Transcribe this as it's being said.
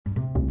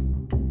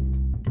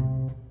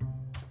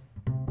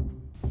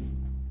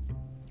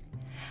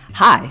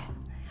Hi,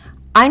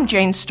 I'm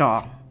Jane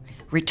Stahl,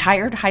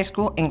 retired high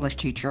school English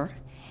teacher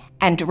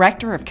and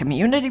Director of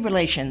Community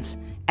Relations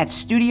at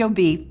Studio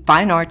B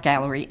Fine Art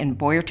Gallery in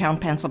Boyertown,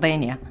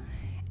 Pennsylvania,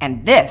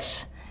 and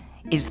this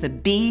is the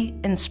Be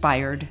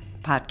Inspired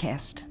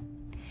podcast.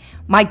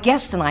 My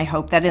guest and I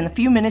hope that in the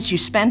few minutes you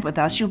spend with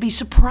us, you'll be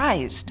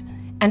surprised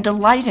and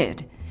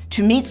delighted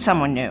to meet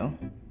someone new,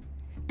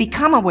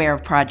 become aware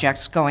of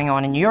projects going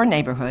on in your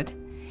neighborhood,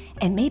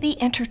 and maybe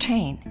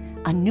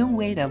entertain a new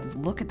way to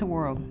look at the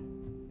world.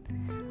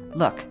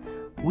 Look,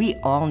 we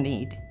all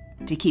need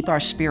to keep our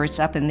spirits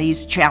up in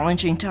these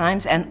challenging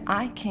times, and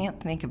I can't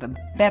think of a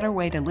better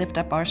way to lift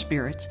up our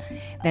spirits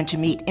than to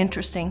meet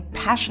interesting,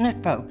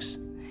 passionate folks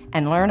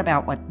and learn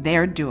about what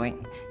they're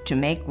doing to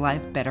make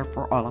life better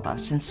for all of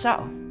us. And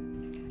so,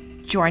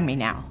 join me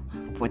now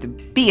for the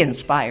Be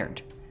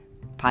Inspired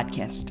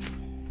podcast.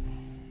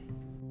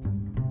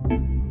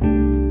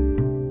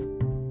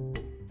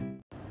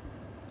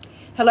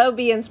 Hello,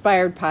 Be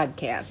Inspired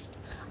podcast.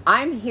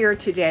 I'm here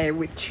today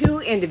with two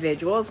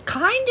individuals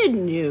kind of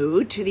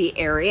new to the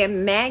area,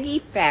 Maggie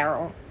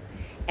Farrell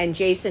and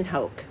Jason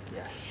Hoke.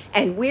 Yes.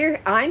 And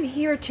I'm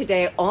here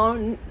today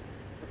on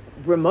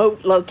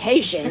remote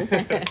location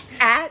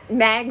at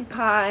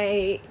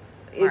Magpie.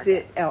 Is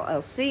it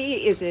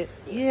LLC? Is it?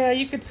 Yeah,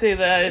 you could say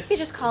that. You could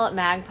just call it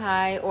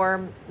Magpie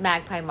or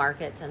Magpie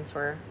Market since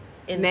we're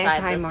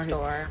inside the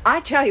store. I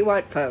tell you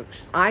what,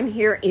 folks, I'm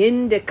here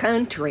in the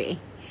country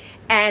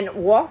and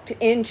walked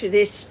into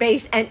this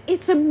space, and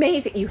it's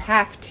amazing. You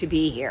have to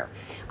be here.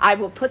 I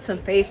will put some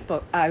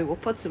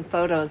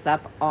photos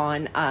up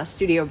on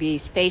Studio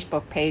B's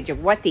Facebook page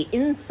of what the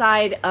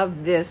inside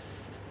of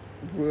this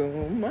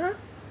room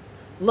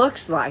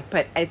looks like,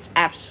 but it's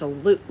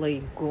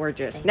absolutely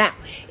gorgeous. Now,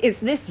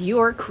 is this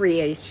your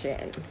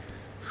creation,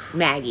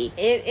 Maggie?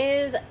 It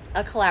is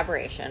a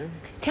collaboration.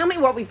 Tell me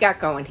what we've got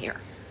going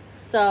here.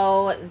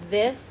 So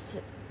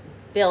this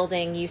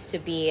building used to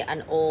be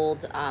an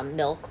old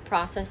milk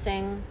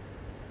processing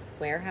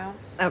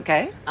warehouse.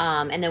 Okay.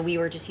 And then we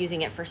were just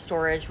using it for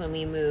storage when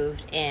we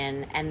moved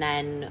in, and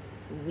then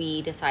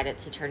we decided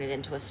to turn it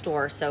into a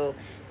store. So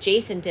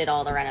Jason did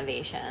all the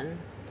renovation,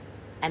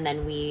 and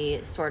then we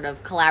sort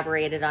of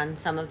collaborated on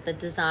some of the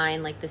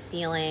design, like the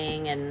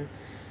ceiling and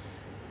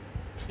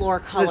floor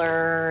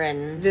color.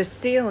 And the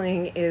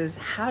ceiling is,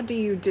 how do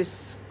you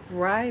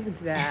describe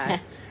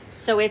that?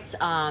 So it's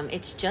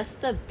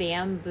just the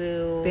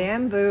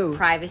bamboo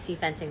privacy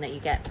fencing that you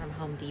get from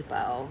Home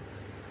Depot.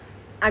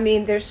 I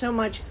mean, there's so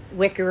much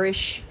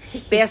wickerish,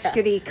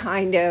 baskety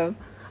kind of,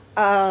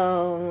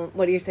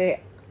 what do you say?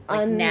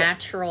 Like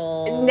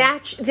natural.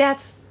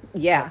 That's,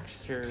 yeah.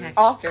 Texture.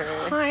 All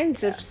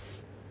kinds of,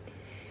 it's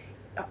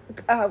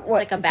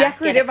like a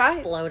basket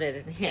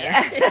exploded in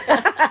here.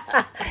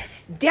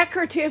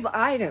 Decorative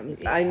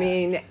items, yeah. I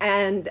mean,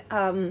 and...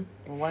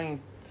 why don't you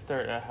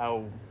start at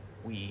how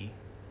we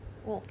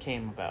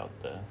came about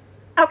the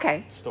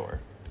store.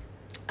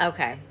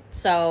 Okay,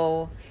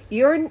 so...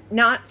 You're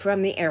not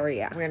from the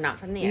area. We're not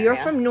from the area. You're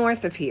from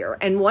north of here.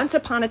 And once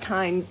upon a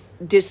time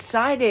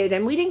decided,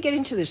 and we didn't get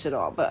into this at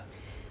all, but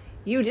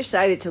you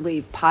decided to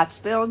leave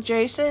Pottsville,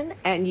 Jason,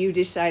 and you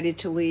decided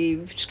to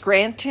leave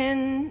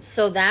Scranton.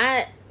 So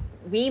that,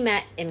 we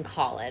met in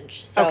college.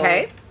 So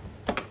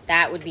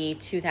that would be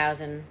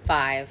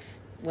 2005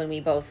 when we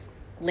both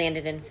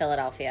landed in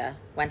Philadelphia,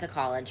 went to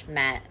college,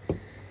 met.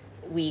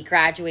 We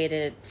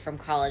graduated from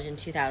college in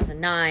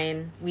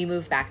 2009. We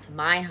moved back to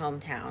my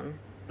hometown.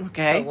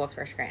 Okay. So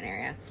Wilkes-Barre, Scranton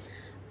area.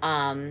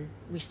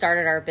 We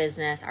started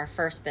our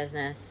first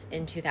business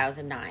in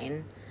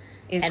 2009.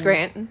 In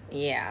Scranton?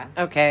 Yeah.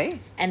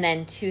 Okay. And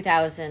then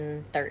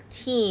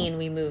 2013,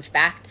 we moved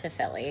back to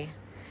Philly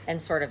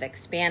and sort of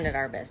expanded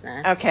our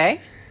business. Okay.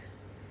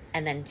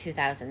 And then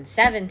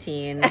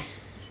 2017...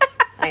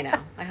 I know.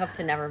 I hope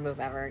to never move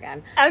ever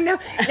again. Oh, no.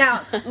 Now,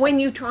 when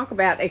you talk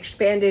about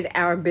expanded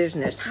our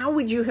business, how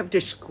would you have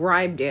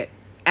described it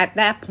at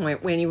that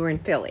point when you were in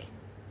Philly?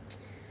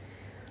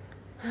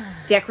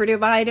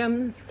 Decorative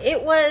items?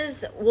 It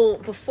was,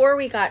 before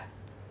we got,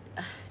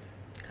 God,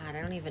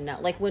 I don't even know.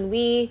 Like when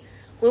we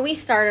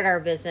started our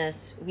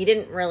business, we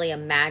didn't really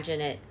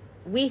imagine it.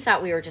 We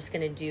thought we were just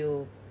going to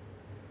do,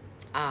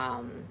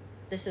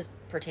 this is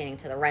pertaining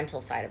to the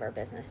rental side of our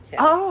business too.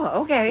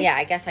 Oh, okay. Yeah,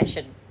 I guess I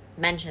should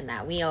mention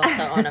that. We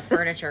also own a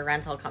furniture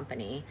rental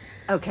company.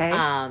 Okay.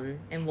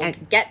 And we'll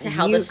get to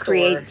how the store...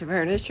 You create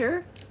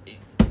furniture?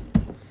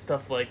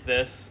 Stuff like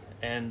this.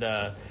 And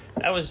that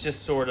was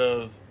just sort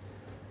of...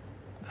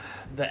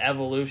 The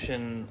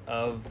evolution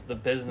of the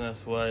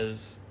business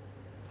was,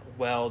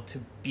 to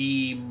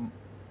be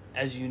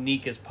as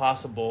unique as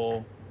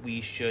possible,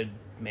 we should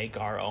make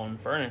our own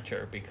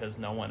furniture because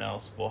no one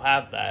else will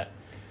have that.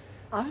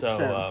 Awesome.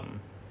 So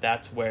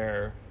that's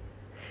where...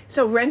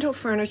 So rental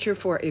furniture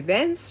for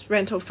events,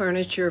 rental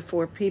furniture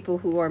for people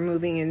who are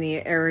moving in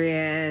the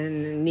area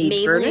and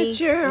need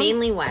furniture?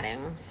 Mainly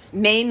weddings.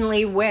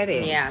 Mainly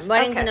weddings. Yeah,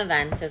 weddings and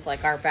events is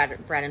like our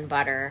bread and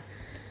butter.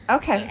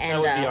 Okay.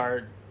 And that would be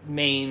our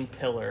main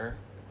pillar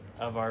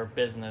of our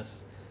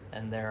business.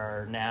 And there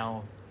are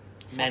now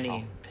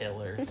many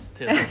pillars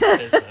to this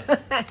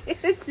business.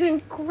 It's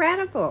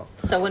incredible.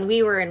 So when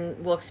we were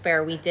in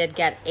Wilkes-Barre, we did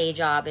get a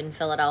job in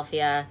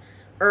Philadelphia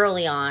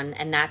early on,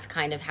 and that's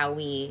kind of how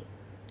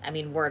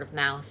word of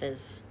mouth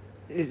is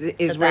Is the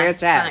where best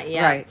it's at, kind,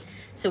 yeah. right?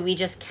 So we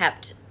just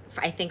kept,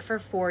 I think for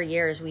 4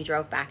 years, we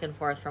drove back and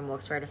forth from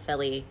Wilkes-Barre to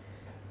Philly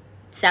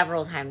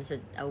several times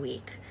a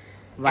week.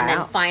 Wow. And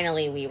then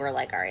finally we were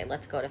like, all right,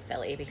 let's go to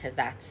Philly because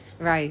that's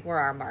Right. where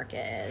our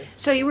market is.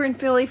 So you were in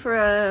Philly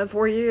for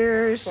 4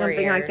 years, 4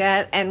 something like years.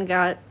 that,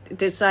 and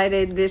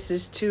decided this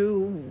is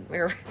too. We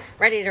were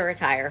ready to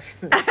retire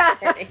from the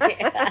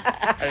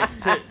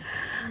city,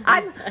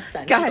 I'm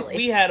essentially.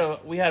 We had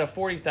a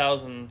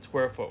 40,000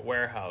 square foot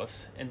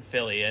warehouse in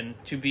Philly, and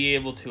to be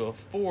able to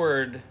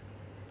afford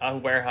a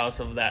warehouse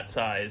of that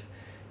size,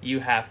 you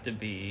have to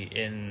be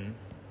in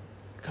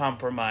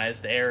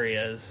compromised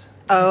areas.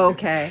 Oh,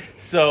 okay.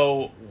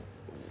 So,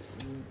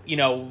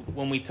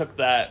 when we took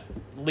that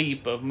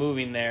leap of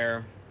moving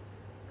there,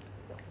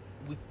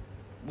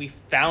 we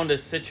found a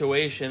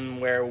situation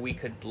where we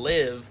could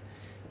live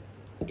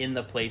in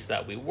the place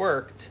that we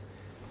worked,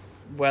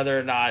 whether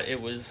or not it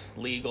was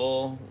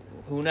legal.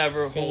 Who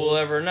will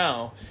ever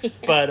know?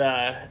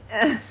 But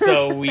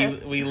so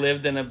we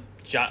lived in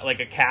like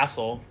a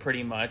castle,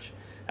 pretty much,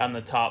 on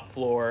the top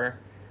floor,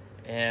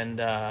 and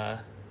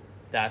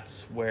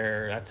that's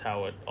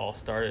how it all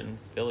started in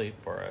Philly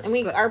for us.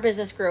 And our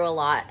business grew a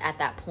lot at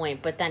that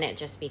point, but then it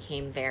just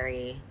became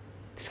very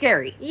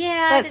Scary.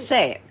 Yeah. Let's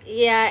say it.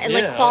 Yeah, and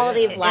Yeah,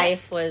 quality yeah. of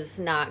life was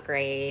not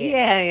great.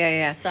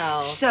 Yeah.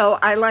 So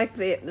I like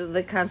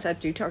the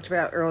concept you talked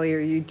about earlier.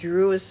 You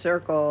drew a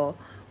circle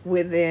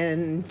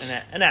within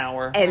an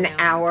hour. an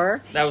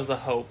hour That was the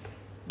hope.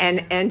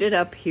 and ended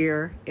up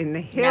here in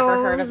the hills.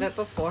 never heard of it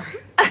before.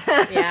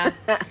 Yeah.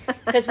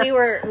 Because we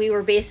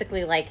were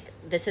basically like,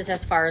 this is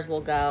as far as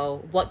we'll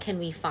go. What can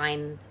we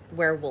find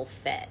where we'll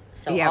fit?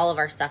 So Yep. all of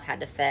our stuff had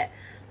to fit.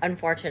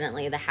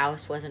 Unfortunately, the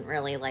house wasn't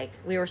really like,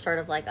 we were sort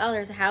of like, oh,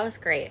 there's a house?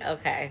 Great.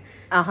 Okay.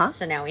 Uh-huh.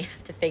 So now we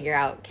have to figure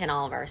out, can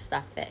all of our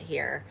stuff fit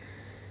here?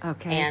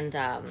 Okay. And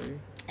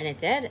it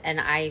did.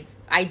 And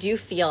I do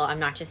feel, I'm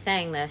not just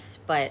saying this,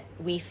 but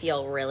we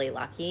feel really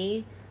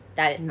lucky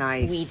that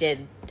Nice. we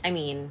did. I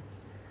mean,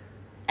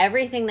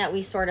 everything that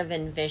we sort of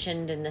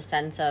envisioned in the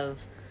sense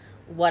of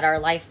what our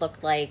life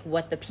looked like,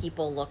 what the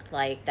people looked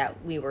like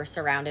that we were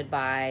surrounded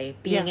by,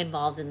 being Yeah.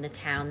 involved in the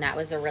town, that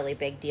was a really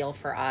big deal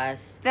for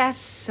us. That's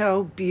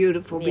so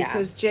beautiful Yeah.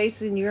 because,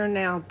 Jason, you're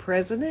now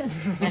president.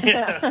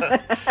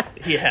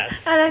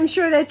 Yes. And I'm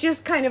sure that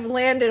just kind of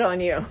landed on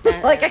you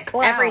like a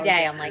cloud. Every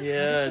day I'm like, how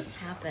Yeah, did this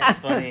it's happen?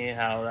 funny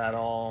how that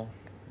all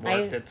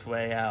worked its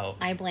way out.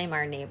 I blame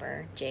our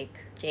neighbor, Jake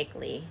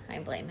Lee. I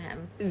blame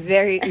him.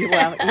 Very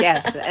well,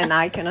 yes, and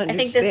I can I understand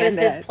think this was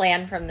that. his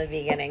plan from the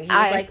beginning. He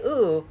was like,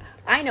 ooh,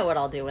 I know what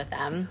I'll do with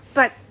them.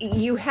 But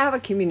you have a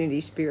community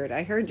spirit.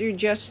 I heard you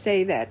just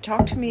say that.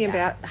 Talk to me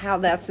about how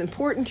that's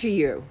important to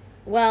you.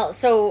 Well,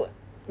 so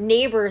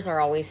neighbors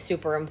are always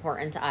super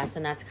important to us,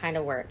 and that's kind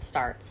of where it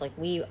starts. Like,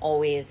 we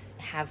always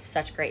have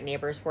such great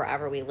neighbors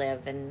wherever we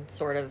live and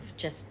sort of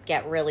just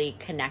get really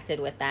connected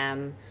with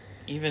them.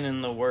 Even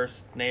in the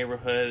worst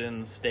neighborhood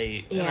in the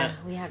state. And Yeah,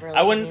 we had really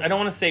I good don't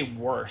want to say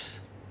worst,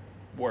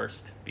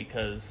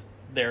 because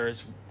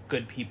there's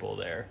good people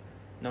there,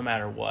 no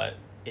matter what.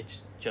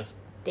 It's just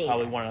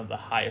probably Dangerous. one of the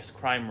highest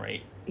crime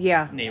rate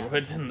Yeah,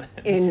 neighborhoods in the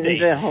in state.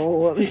 the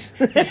whole. In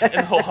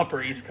the whole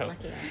Upper East Coast.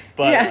 Lucky us.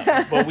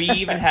 But but we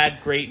even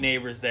had great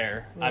neighbors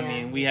there. I Yeah,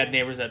 mean, we we had did.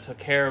 neighbors that took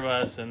care of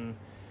us and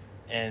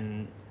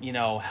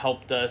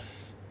helped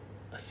us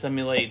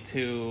assimilate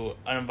to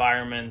an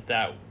environment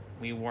that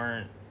we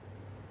weren't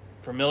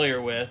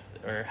familiar with,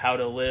 or how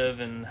to live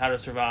and how to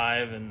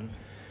survive, and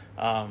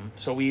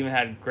so we even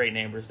had great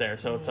neighbors there.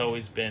 So it's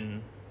always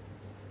been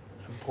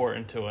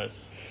important to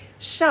us.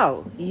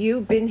 So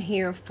you've been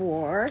here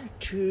for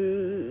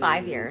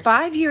 5 years.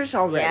 5 years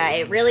already. Yeah,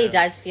 it really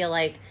does feel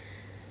like,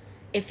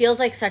 it feels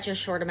like such a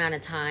short amount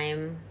of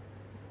time,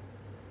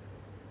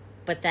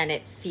 but then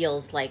it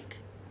feels like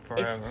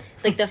it's Forever.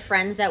 like the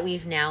friends that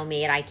we've now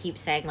made. I keep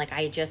saying, like,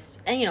 and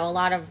a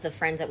lot of the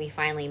friends that we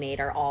finally made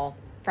are all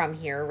from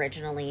here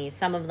originally.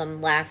 Some of them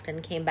left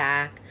and came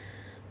back,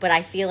 but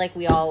I feel like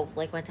we all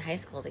went to high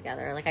school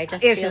together. Like, I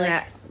just Isn't feel like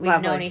that we've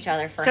lovely? known each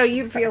other for So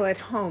you feel at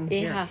home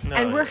Yeah. here. No,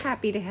 And we're yeah.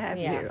 happy to have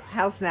Yeah. you.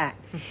 How's that?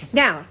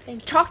 Now,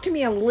 Thank you. talk to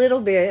me a little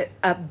bit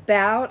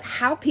about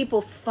how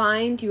people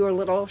find your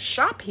little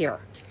shop here.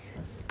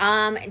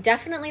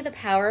 Definitely the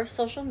power of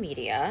social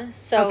media.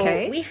 So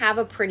Okay. we have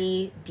a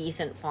pretty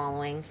decent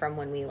following from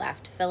when we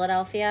left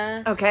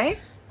Philadelphia. Okay?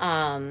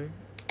 And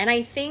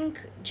I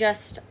think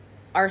just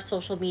our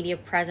social media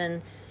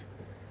presence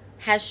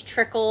has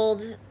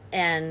trickled,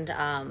 and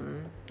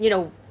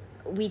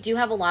we do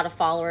have a lot of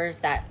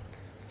followers that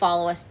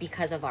follow us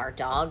because of our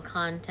dog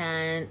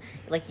content.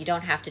 Like, you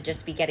don't have to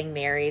just be getting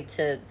married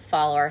to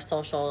follow our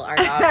social. Our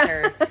dogs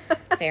are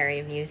very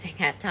amusing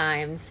at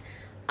times.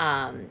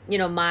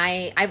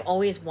 I've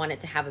always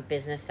wanted to have a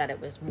business that it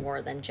was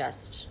more than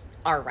just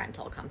our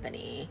rental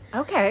company.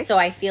 Okay. So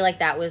I feel like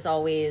that was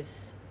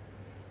always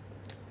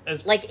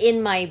like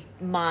in my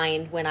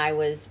mind when I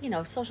was,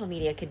 social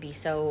media could be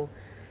so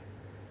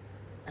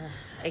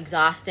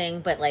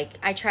exhausting, but like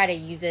I try to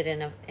use it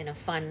in a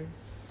fun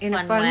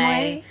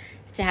way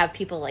to have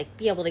people like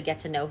be able to get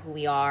to know who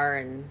we are.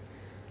 And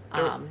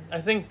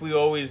I think we were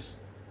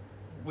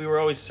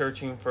always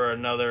searching for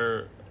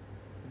another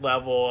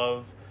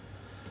level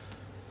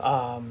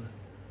of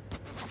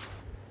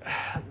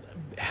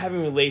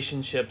having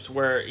relationships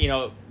where,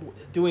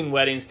 doing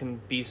weddings can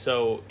be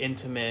so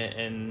intimate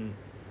and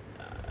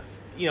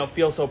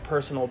feel so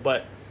personal,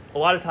 but a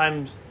lot of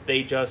times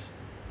they just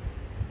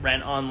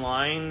rent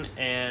online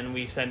and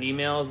we send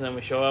emails and then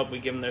we show up, we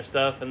give them their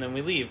stuff, and then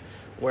we leave.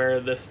 Where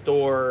the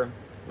store,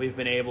 we've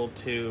been able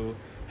to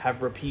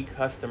have repeat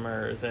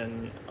customers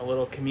and a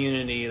little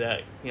community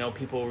that,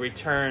 people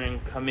return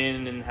and come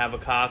in and have a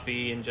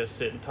coffee and just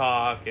sit and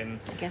talk. And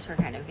I guess we're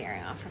kind of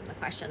veering off from the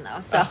question though.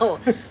 So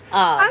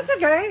that's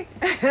okay.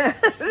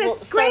 So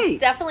great.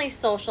 Definitely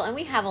social, and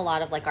we have a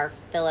lot of like our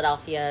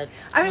Philadelphia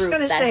I was group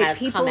going to that say have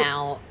people come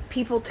out.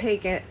 People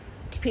take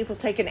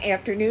an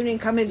afternoon and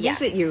come and Yes.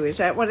 visit you. Is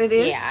that what it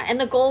is? Yeah, and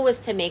the goal was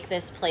to make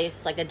this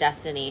place like a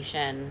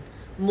destination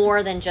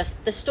more than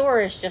just the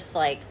store is just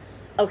like,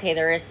 okay,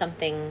 there is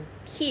something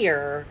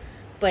here,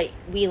 but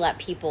we let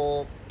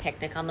people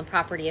picnic on the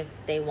property if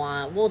they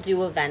want. We'll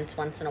do events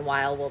once in a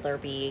while. Will there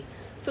be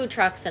food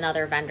trucks and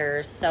other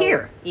vendors? So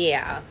Here?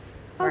 Yeah.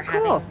 Oh, We're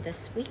cool. having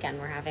this weekend,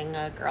 we're having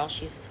a girl,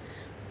 she's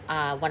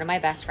one of my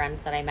best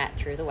friends that I met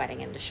through the wedding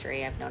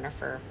industry. I've known her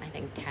for, I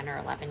think, 10 or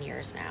 11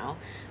 years now.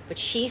 But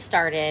she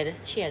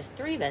has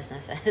 3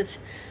 businesses,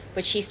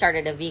 but she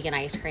started a vegan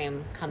ice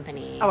cream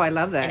company. Oh, I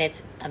love that. And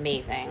it's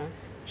amazing.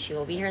 She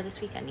will be here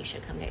this weekend. You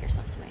should come get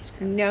yourself some ice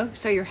cream. No,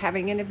 so you're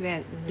having an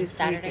event this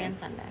Saturday weekend. and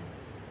Sunday.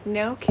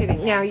 No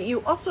kidding. Now,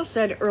 you also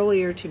said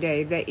earlier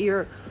today that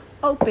you're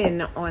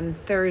open on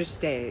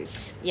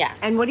Thursdays.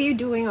 Yes. And what are you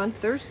doing on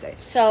Thursdays?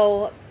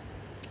 So,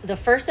 the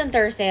first and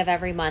Thursday of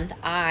every month,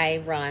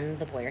 I run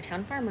the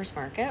Boyertown Farmers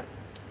Market.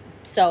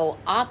 So,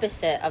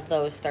 opposite of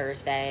those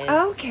Thursdays.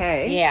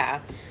 Okay. Yeah.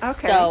 Okay.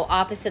 So,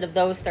 opposite of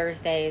those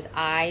Thursdays,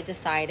 I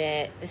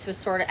decided this was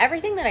sort of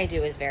everything that I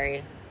do is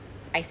very,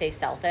 I say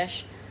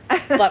selfish,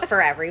 but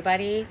for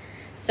everybody.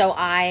 So,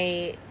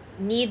 I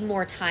need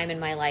more time in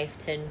my life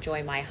to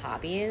enjoy my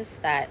hobbies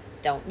that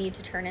don't need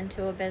to turn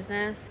into a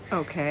business.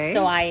 Okay.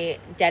 So I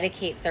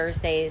dedicate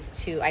Thursdays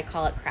to, I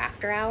call it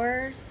crafter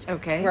hours.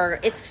 Okay. Where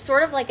it's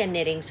sort of like a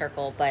knitting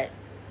circle, but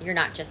you're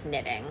not just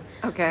knitting.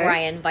 Okay. Where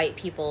I invite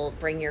people,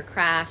 bring your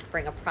craft,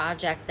 bring a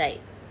project that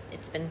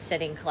it's been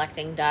sitting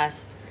collecting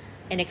dust,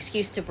 an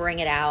excuse to bring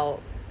it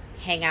out,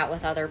 hang out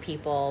with other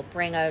people,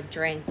 bring a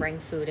drink, bring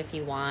food if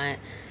you want.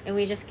 And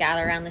we just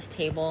gather around this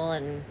table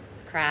and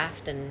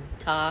craft and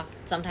talk,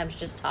 sometimes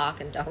just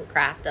talk and don't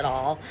craft at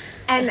all.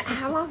 And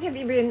how long have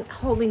you been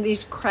holding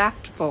these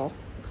craftful?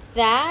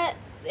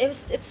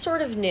 It's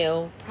sort of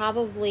new,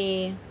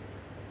 probably,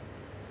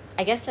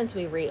 I guess since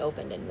we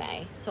reopened in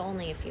May, so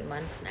only a few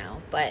months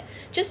now, but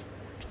just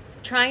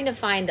trying to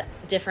find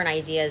different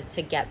ideas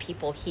to get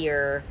people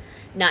here,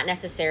 not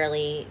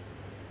necessarily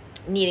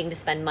needing to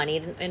spend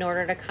money in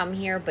order to come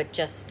here, but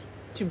just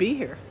To be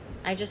here.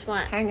 I just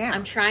want Hang out.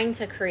 I'm trying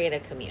to create a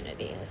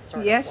community. Is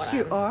sort Yes, of what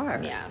you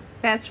are. Yeah.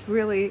 That's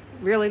really,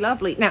 really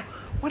lovely. Now,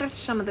 what are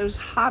some of those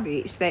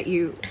hobbies that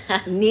you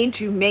need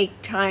to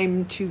make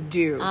time to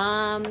do?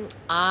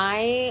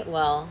 I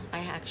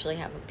actually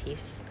have a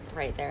piece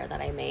right there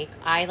that I make.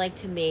 I like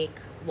to make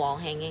wall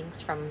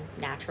hangings from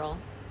natural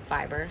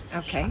fibers.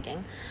 Okay.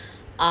 Shocking.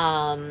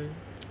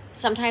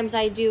 Sometimes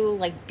I do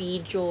like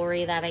bead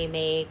jewelry that I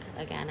make,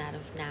 again, out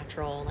of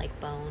natural, like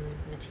bone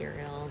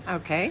materials.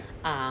 Okay.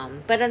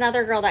 But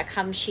another girl that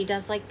comes, she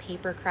does like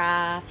paper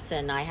crafts,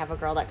 and I have a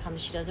girl that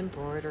comes, she does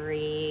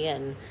embroidery,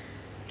 and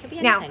it could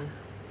be Now, anything.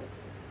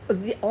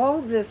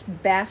 All this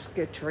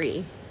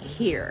basketry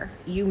here,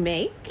 you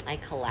make? I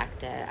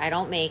collect it. I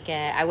don't make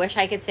it. I wish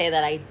I could say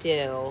that I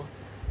do,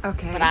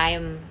 Okay. but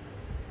I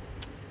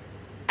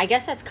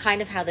guess that's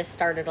kind of how this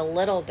started a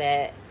little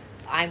bit.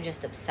 I'm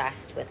just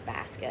obsessed with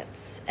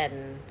baskets,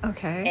 and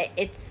Okay.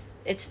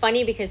 it's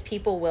funny because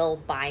people will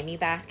buy me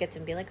baskets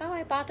and be like, "Oh,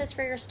 I bought this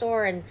for your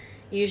store," and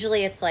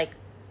usually it's like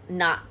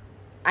not.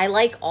 I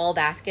like all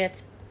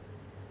baskets,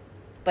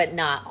 but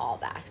not all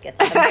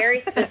baskets. I'm very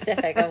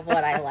specific of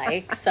what I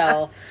like,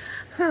 so.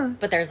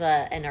 But there's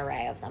an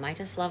array of them. I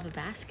just love a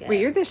basket. Well,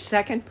 you're the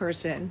second,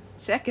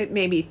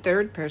 maybe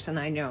third person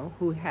I know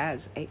who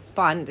has a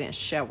fondness,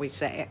 shall we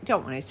say. I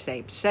don't want to say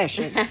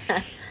obsession,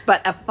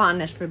 but a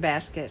fondness for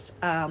baskets.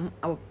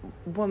 A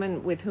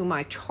woman with whom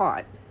I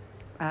taught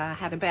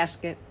had a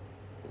basket.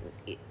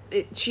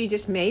 She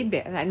just made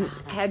and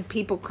had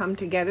people come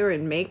together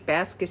and make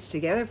baskets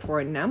together for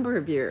a number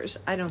of years.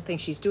 I don't think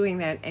she's doing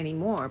that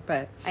anymore,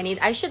 but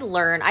I should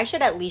learn. I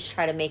should at least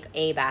try to make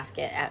a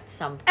basket at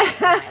some point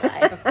in my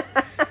life.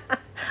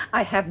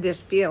 I have this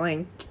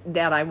feeling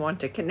that I want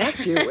to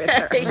connect you with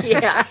her.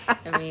 Yeah,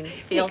 I mean,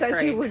 feel because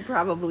free. you would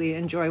probably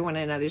enjoy one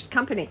another's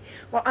company.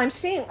 Well, I'm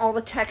seeing all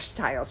the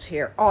textiles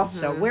here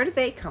also. Mm-hmm. Where do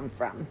they come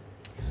from?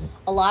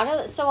 A lot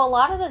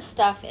of the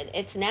stuff,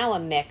 it's now a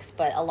mix,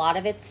 but a lot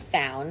of it's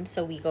found.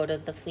 So we go to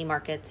the flea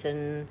markets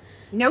and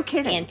No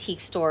kidding. antique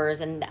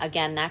stores, and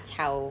again, that's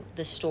how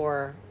the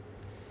store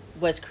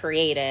was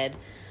created.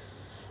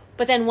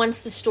 But then once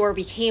the store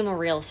became a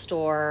real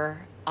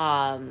store,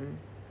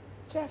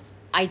 Just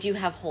I do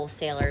have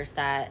wholesalers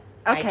that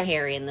I Okay.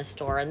 carry in the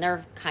store, and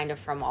they're kind of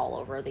from all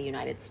over the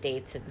United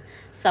States, and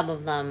some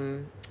of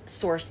them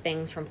source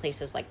things from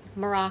places like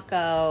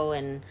Morocco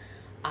and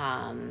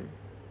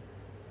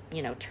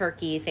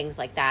Turkey, things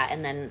like that,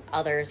 and then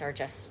others are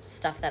just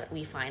stuff that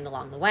we find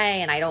along the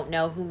way, and I don't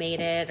know who made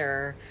it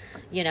or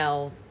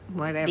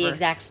whatever. the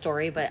exact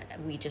story, but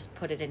we just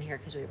put it in here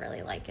because we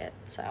really like it.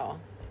 So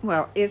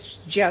Well, it's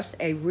just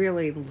a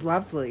really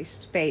lovely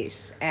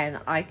space, and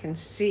I can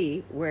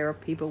see where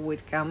people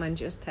would come and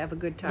just have a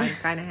good time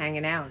kind of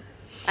hanging out.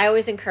 I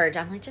always encourage,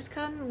 I'm like, just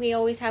come. We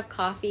always have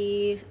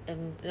coffee,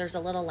 and there's a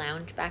little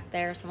lounge back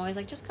there, so I'm always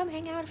like, just come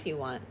hang out if you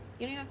want.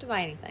 You don't have to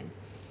buy anything.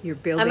 You're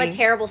building. I'm a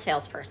terrible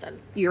salesperson.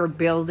 You're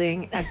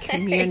building a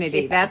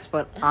community. Yeah. That's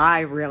what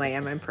I really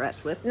am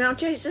impressed with. Now,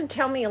 Jason,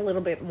 tell me a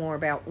little bit more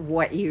about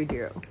what you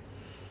do.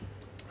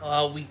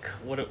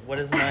 What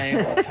is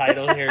my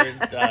title here?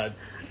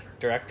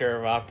 Director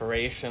of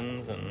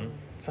Operations and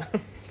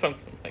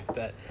something like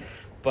that.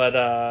 But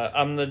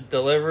I'm the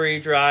delivery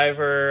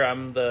driver.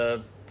 I'm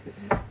the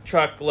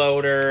truck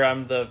loader.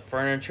 I'm the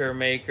furniture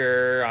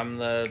maker. I'm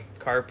the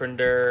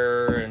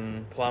carpenter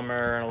and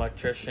plumber and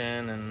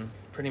electrician and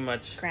pretty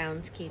much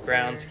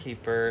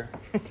groundskeeper.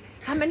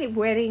 How many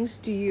weddings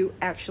do you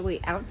actually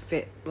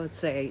outfit, let's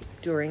say,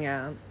 during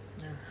a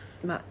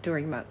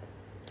month?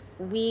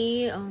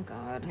 Oh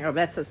God. Oh,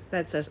 that's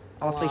a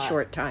awfully lot.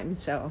 short time,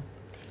 so.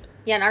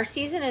 Yeah, and our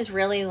season is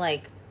really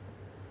like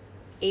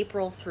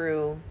April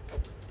through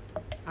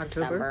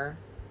October?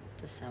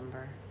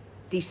 December.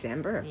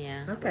 December?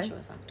 Yeah, Okay. I wish it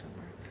was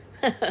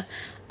October.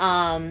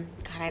 God,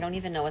 I don't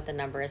even know what the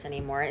number is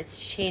anymore.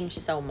 It's changed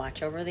so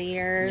much over the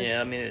years.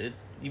 Yeah, I mean,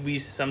 we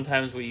used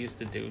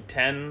to do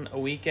 10 a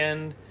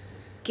weekend.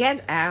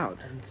 Get out.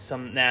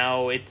 And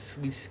now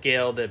we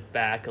scaled it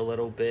back a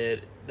little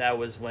bit. That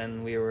was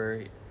when we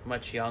were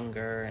much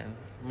younger and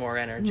more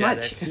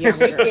energetic. Much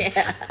younger.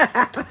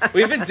 Yeah.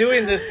 We've been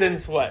doing this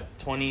since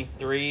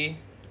 23?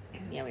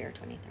 Yeah, we were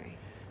 23.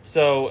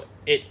 So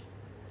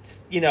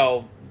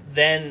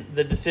then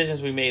the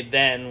decisions we made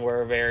then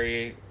were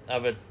very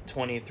of a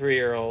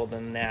 23-year-old,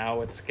 and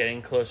now it's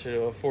getting closer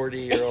to a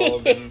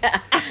 40-year-old.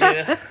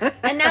 Yeah.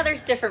 And now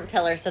there's different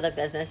pillars to the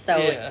business. So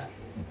yeah.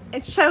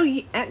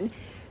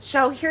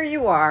 So here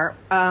you are,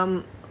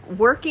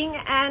 working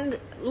and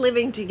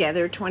living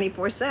together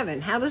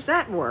 24/7. How does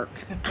that work?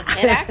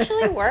 it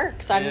actually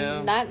works. I'm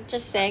Yeah. not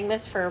just saying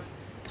this for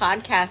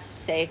podcast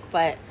sake,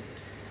 but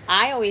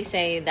I always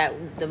say that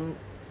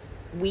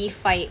we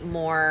fight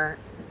more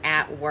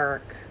at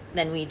work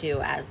than we do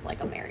as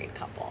like a married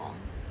couple.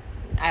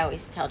 I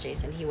always tell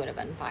Jason he would have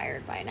been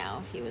fired by now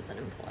if he was an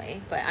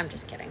employee, but I'm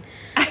just kidding.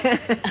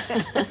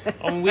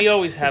 We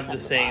always have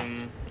Since the I'm the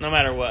same, no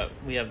matter what,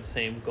 we have the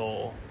same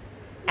goal.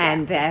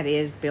 And that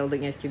is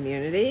building a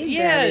community.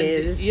 Yeah, That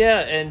is...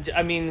 and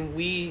I mean,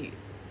 we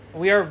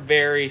are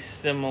very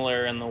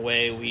similar in the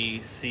way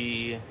we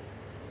see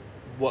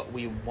what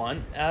we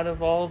want out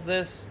of all of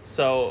this.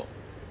 So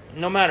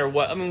no matter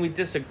what, I mean, we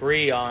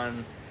disagree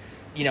on,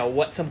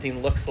 what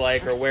something looks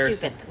like or where.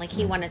 Stupid. Like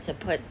he wanted to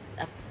put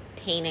a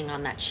painting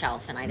on that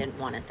shelf, and I didn't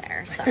want it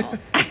there, so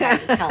I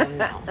had to tell him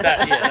no.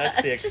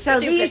 That's the Just So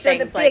stupid these are the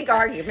things like big that.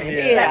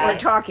 arguments Yeah. that we're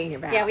talking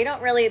about. Yeah, we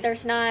don't really.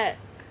 There's not.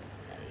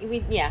 We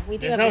do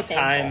There's have no the same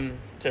time goal.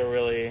 to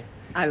really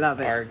I love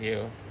it.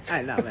 argue.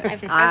 I love it.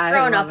 I've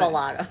grown up love a it.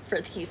 lot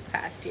over these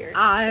past years.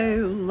 I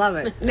love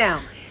it.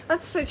 Now,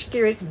 let's switch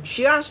gears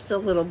just a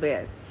little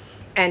bit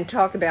and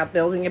talk about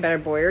building a better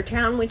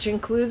Boyertown, which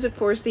includes, of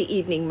course, the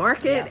evening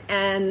market Yeah.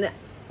 and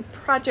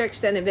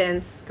projects and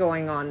events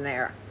going on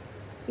there.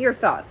 Your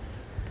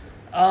thoughts?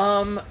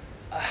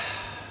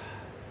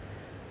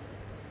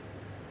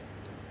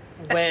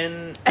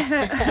 When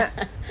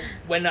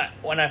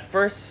I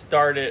first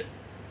started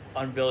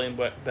on building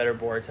Better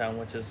Boyertown,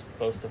 which is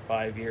close to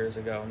 5 years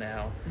ago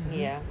now,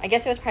 Yeah, I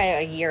guess it was probably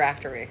a year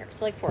after we were here,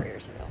 so like 4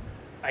 years ago.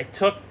 I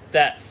took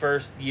that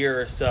first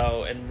year or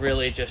so and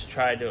really just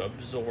tried to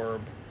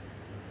absorb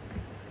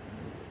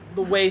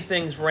the way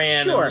things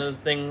ran Sure.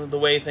 and the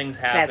way things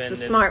happened. That's the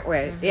and, smart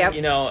way. Yep.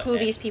 Who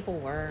these people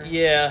were.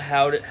 Yeah,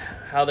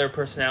 how their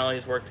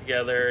personalities work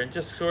together, and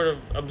just sort of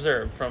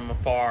observe from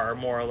afar,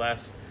 more or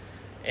less.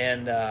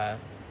 And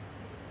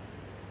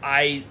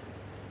I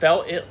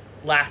felt it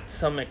lacked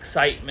some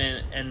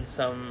excitement and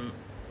some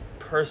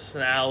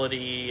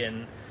personality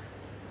and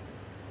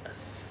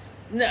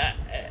No,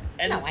 I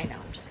know.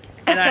 I'm just kidding.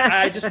 and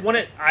I just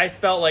wanted. I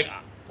felt like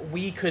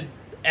we could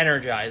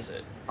energize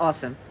it,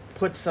 Awesome.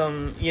 put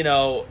some,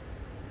 Youth.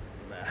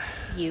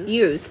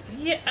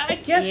 Yeah, I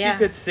guess Yeah. you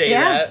could say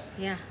Yeah. that.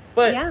 Yeah.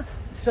 But Yeah.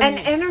 some,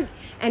 And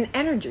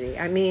energy.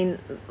 I mean,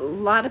 a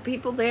lot of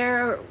people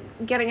there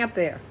getting up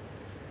there.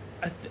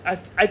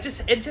 it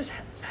just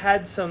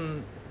had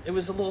some it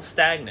was a little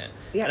stagnant.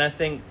 Yeah. And I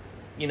think,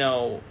 you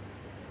know,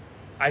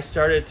 I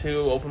started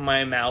to open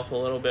my mouth a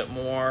little bit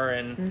more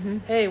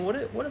and, hey, what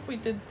if we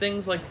did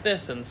things like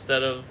this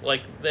instead of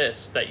like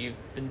this, that you've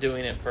been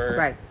doing it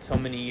for so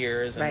many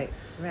years. And,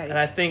 Right. And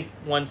I think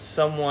once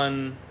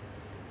someone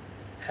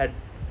had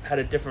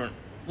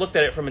looked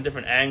at it from a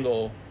different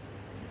angle,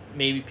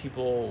 maybe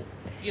people,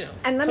 you know.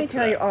 And let me took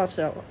tell that. you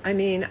also, I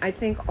mean, I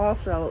think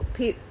also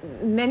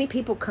many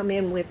people come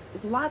in with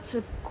lots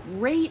of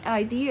great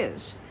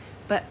ideas,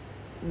 but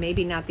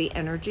maybe not the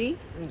energy,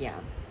 Yeah.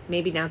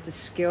 maybe not the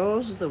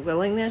skills, the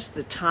willingness,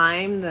 the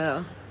time,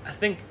 I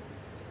think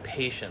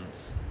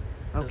patience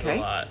has Okay.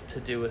 a lot to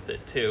do with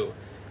it too,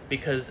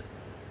 because,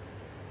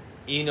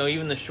 you know,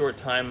 even the short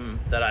time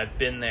that I've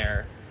been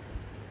there,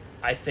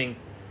 I think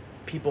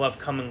people have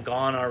come and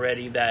gone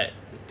already that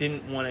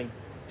didn't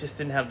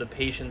have the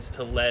patience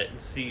to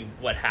see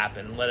what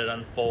happened, let it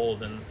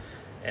unfold,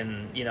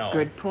 and you know.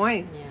 good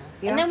point.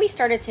 Yeah. And then we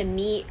started to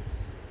meet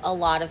a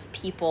lot of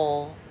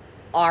people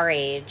our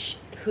age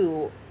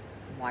who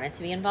wanted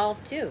to be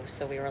involved too.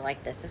 So we were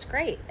like, this is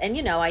great. And,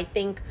 you know, I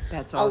think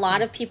That's a lot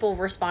awesome. of people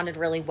responded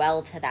really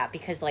well to that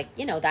because, like,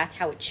 you know, that's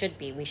how it should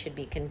be. We should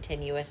be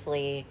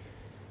continuously,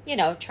 you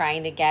know,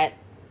 trying to get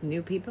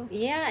New people?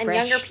 and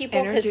Fresh younger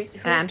people, because energy.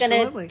 who's going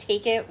Absolutely. to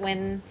take it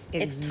when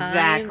it's time?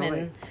 Exactly.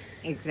 And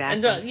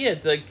Exactly. And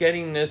it's like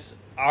getting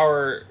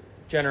our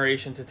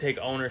generation to take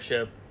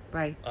ownership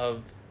Right.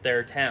 of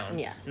their town.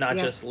 Yes. Not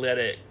Yeah. just let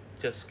it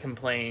just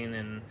complain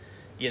and,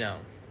 you know,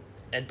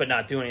 but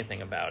not do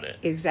anything about it.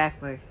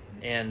 Exactly.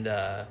 And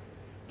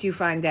Do you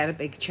find that a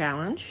big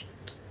challenge?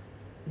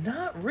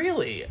 not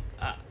really.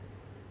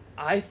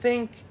 I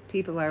think,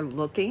 People are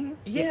looking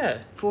yeah,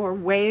 for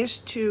ways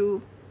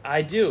to...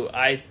 I do.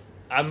 I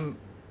don't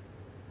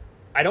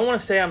want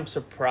to say I'm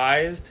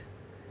surprised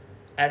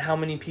at how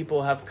many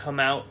people have come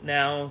out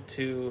now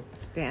to,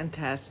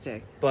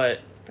 Fantastic. but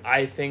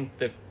I think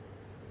the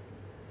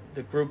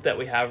group that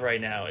we have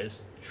right now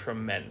is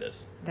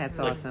tremendous. That's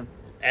Like, awesome.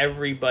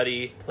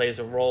 Everybody plays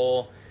a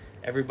role.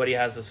 Everybody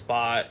has a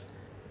spot.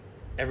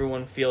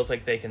 Everyone feels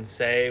like they can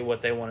say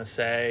what they want to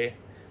say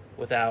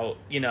without,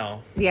 you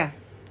know, Yeah.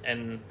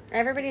 and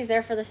everybody's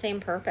there for the same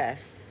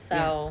purpose.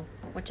 So,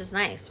 which is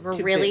nice. We're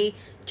To really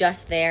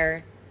just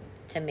there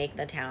to make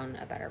the town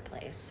a better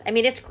place. I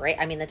mean, it's great.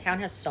 I mean, the town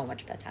has so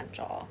much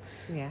potential.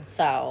 Yeah.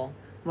 So,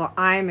 Well,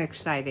 I'm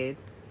excited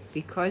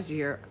because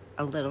you're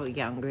a little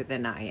younger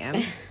than I am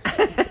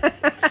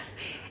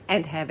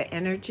and have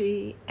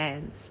energy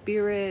and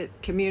spirit,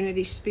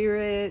 community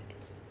spirit,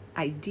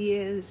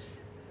 ideas,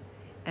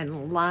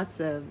 and lots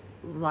of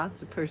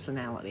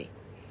personality.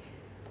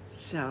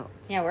 So,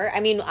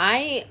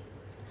 yeah,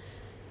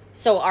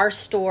 so our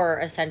store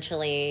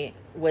essentially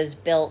was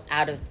built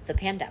out of the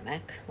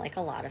pandemic, like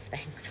a lot of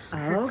things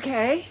are.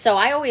 okay. So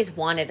I always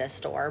wanted a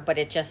store, but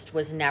it just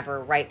was never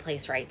right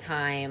place, right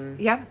time.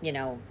 Yep. You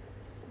know,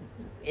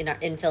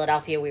 in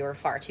Philadelphia, we were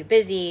far too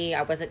busy.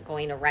 I wasn't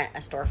going to rent a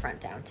storefront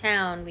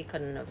downtown. We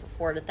couldn't have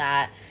afforded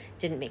that.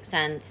 Didn't make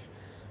sense.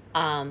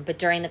 But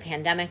during the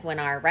pandemic, when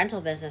our rental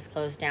business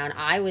closed down,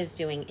 I was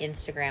doing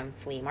Instagram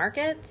flea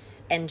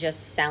markets and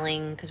just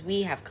selling, because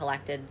we have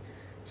collected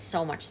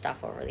so much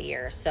stuff over the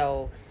years.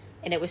 So,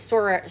 and it was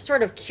sort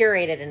of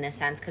curated in a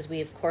sense, because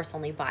we of course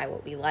only buy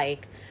what we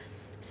like.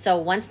 So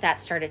once that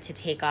started to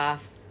take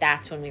off,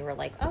 that's when we were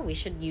like, oh, we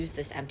should use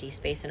this empty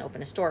space and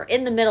open a store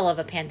in the middle of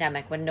a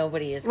pandemic when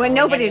nobody's going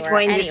going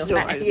anywhere. to stores.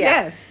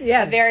 Yeah. Yes.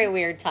 Yes. A very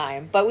weird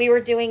time. But we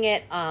were doing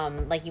it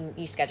like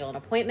you schedule an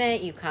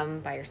appointment, you come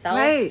by yourself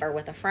Right. or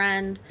with a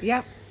friend.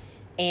 Yep.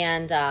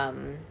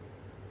 And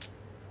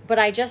but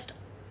I just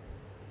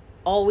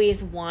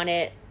always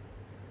wanted,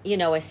 you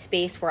know, a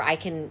space where I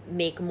can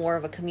make more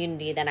of a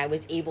community than I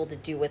was able to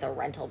do with a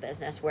rental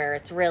business, where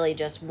it's really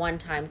just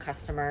one-time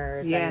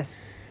customers. Yes.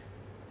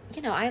 And,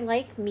 you know, I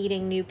like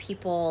meeting new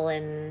people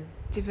and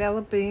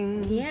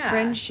Developing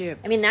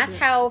friendships. I mean, that's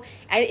how,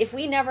 if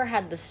we never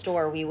had the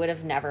store, we would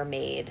have never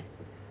made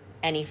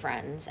any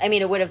friends. I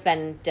mean, it would have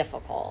been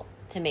difficult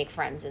to make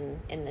friends in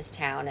this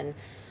town. And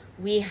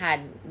we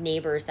had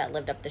neighbors that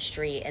lived up the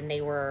street, and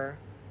they were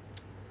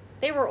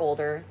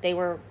older.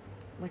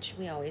 Which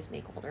we always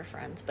make older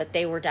friends, but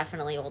they were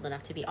definitely old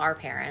enough to be our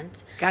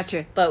parents.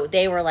 Gotcha. But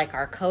they were like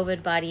our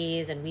COVID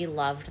buddies, and we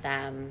loved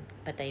them.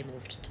 But they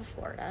moved to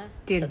Florida,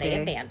 so they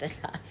abandoned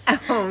us.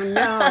 Oh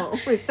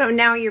no! So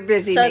now you're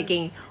busy So-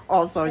 making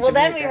all sorts. Well, of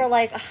then new we were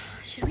like, "Ugh,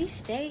 should we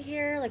stay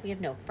here? Like, we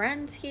have no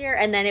friends here.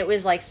 And then it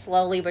was like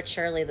slowly but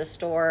surely the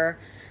store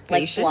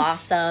like Patience.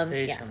 blossomed.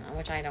 Patience. Yeah,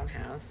 which I don't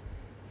have.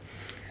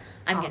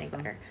 I'm getting Awesome.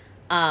 better.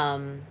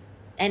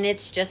 And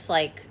it's just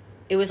like,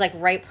 it was like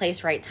right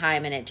place, right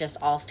time, and it just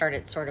all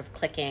started sort of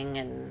clicking,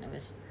 and it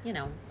was, you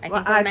know, I think we're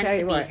I'll meant tell to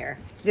you be what, here.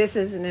 This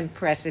is an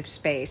impressive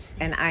space,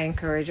 and I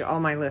encourage all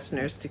my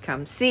listeners to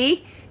come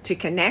see, to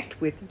connect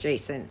with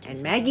Jason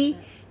and Maggie,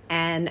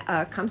 and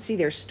come see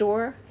their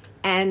store.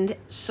 And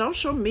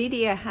social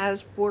media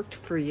has worked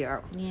for you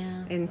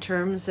Yeah. in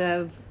terms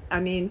of, I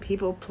mean,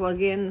 people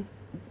plug in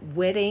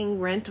wedding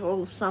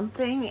rental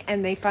something,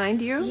 and they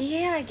find you?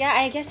 Yeah,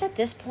 I guess at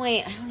this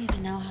point, I don't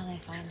even know how they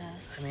find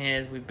us. I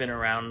mean, we've been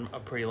around a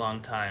pretty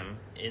long time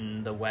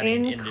in the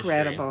wedding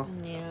Incredible.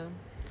 industry. Yeah.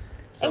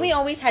 So, And we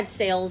always had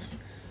sales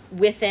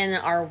within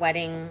our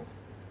wedding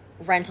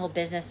rental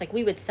business. Like,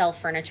 we would sell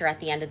furniture at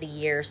the end of the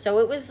year. So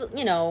it was,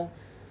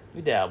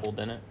 we dabbled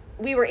in it.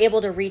 we were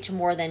able to reach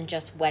more than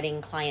just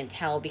wedding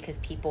clientele because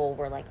people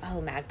were like,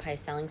 oh, Magpie's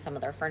selling some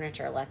of their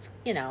furniture. Let's,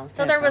 So That's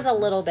there was awesome. a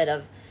little bit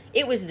of,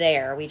 it was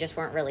there. We just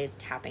weren't really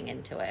tapping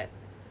into it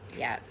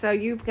yet. So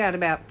you've got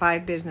about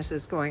 5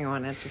 businesses going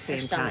on at the same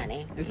There's so time.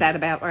 many. Is that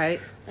about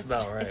right? That's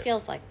about right. It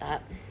feels like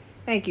that.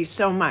 Thank you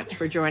so much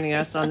for joining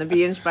us on the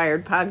Be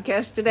Inspired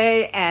podcast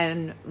today.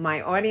 And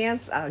my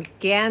audience,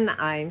 again,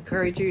 I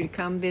encourage you to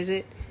come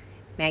visit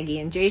Maggie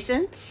and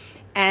Jason.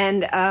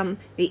 And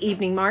the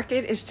evening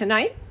market is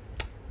tonight.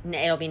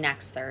 It'll be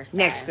next Thursday.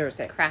 Next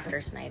Thursday.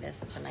 Crafters Night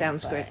is tonight.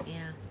 Sounds but, good.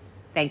 Yeah.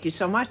 Thank you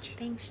so much.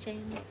 Thanks,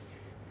 Jane.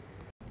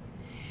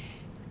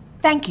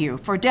 Thank you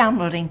for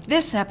downloading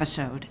this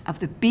episode of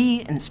the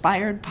Be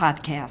Inspired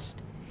podcast.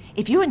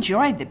 If you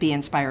enjoyed the Be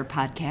Inspired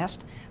podcast,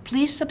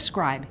 please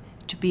subscribe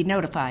to be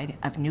notified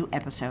of new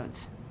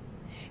episodes.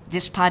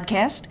 This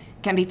podcast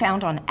can be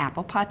found on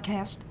Apple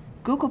Podcast,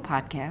 Google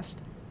Podcast,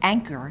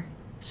 Anchor,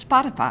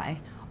 Spotify,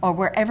 or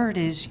wherever it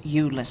is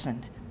you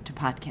listen to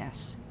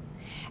podcasts.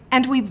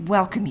 And we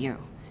welcome you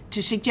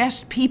to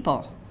suggest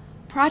people,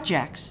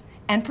 projects,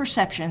 and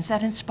perceptions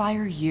that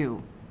inspire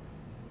you.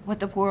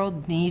 What the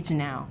world needs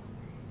now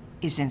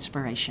is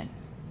inspiration.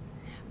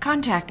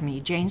 Contact me,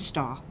 Jane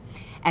Stahl,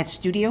 at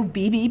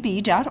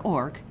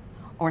studiobbb.org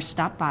or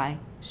stop by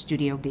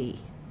Studio B.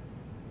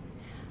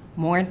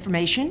 More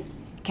information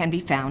can be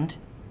found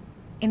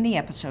in the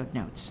episode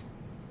notes.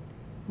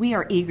 We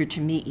are eager to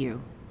meet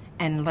you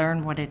and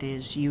learn what it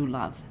is you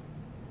love.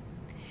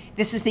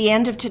 This is the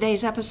end of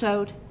today's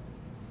episode,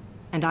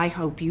 and I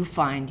hope you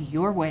find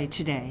your way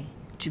today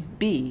to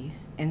be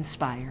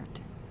inspired.